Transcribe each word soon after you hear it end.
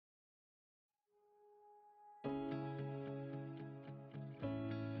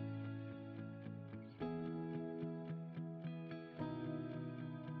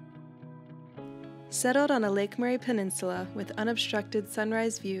Settled on a Lake Murray peninsula with unobstructed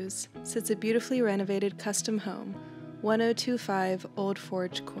sunrise views sits a beautifully renovated custom home, 1025 Old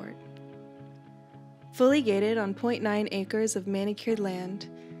Forge Court. Fully gated on 0.9 acres of manicured land,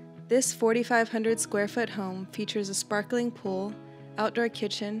 this 4,500 square foot home features a sparkling pool, outdoor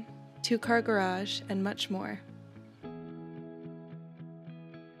kitchen, 2-car garage, and much more.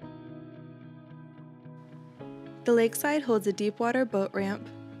 The lakeside holds a deep-water boat ramp,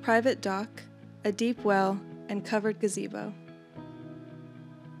 private dock, a deep well, and covered gazebo.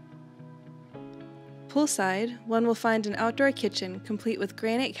 Poolside, one will find an outdoor kitchen complete with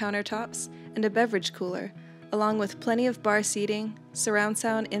granite countertops and a beverage cooler, along with plenty of bar seating, surround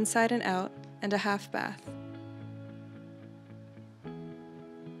sound inside and out, and a half bath.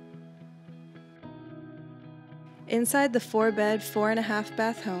 Inside the 4-bed,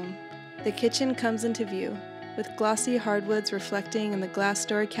 4.5-bath home, the kitchen comes into view, with glossy hardwoods reflecting in the glass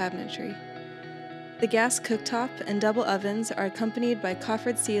door cabinetry. The gas cooktop and double ovens are accompanied by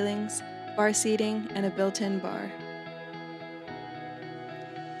coffered ceilings, bar seating, and a built-in bar.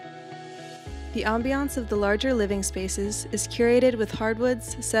 The ambiance of the larger living spaces is curated with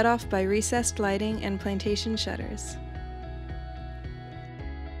hardwoods set off by recessed lighting and plantation shutters.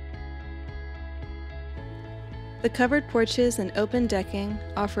 The covered porches and open decking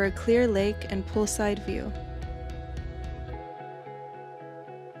offer a clear lake and poolside view.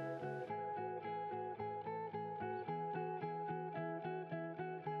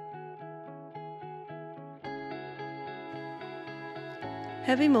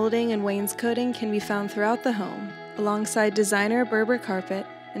 Heavy molding and wainscoting can be found throughout the home, alongside designer Berber carpet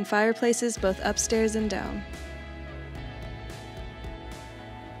and fireplaces both upstairs and down.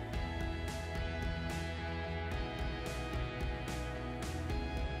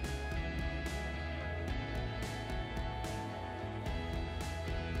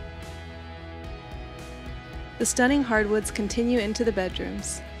 The stunning hardwoods continue into the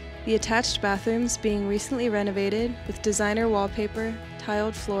bedrooms, the attached bathrooms being recently renovated with designer wallpaper,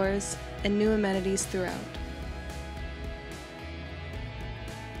 tiled floors, and new amenities throughout.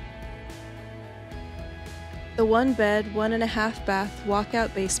 The 1-bed, 1.5-bath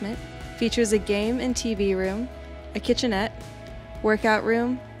walkout basement features a game and TV room, a kitchenette, workout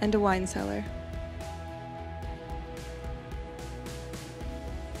room, and a wine cellar.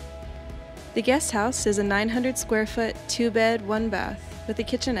 The guest house is a 900 square foot, 2-bed, 1-bath with a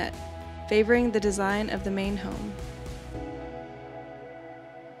kitchenette, favoring the design of the main home.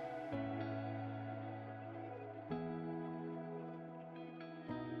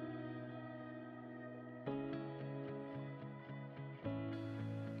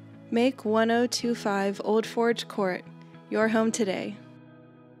 Make 1025 Old Forge Court your home today.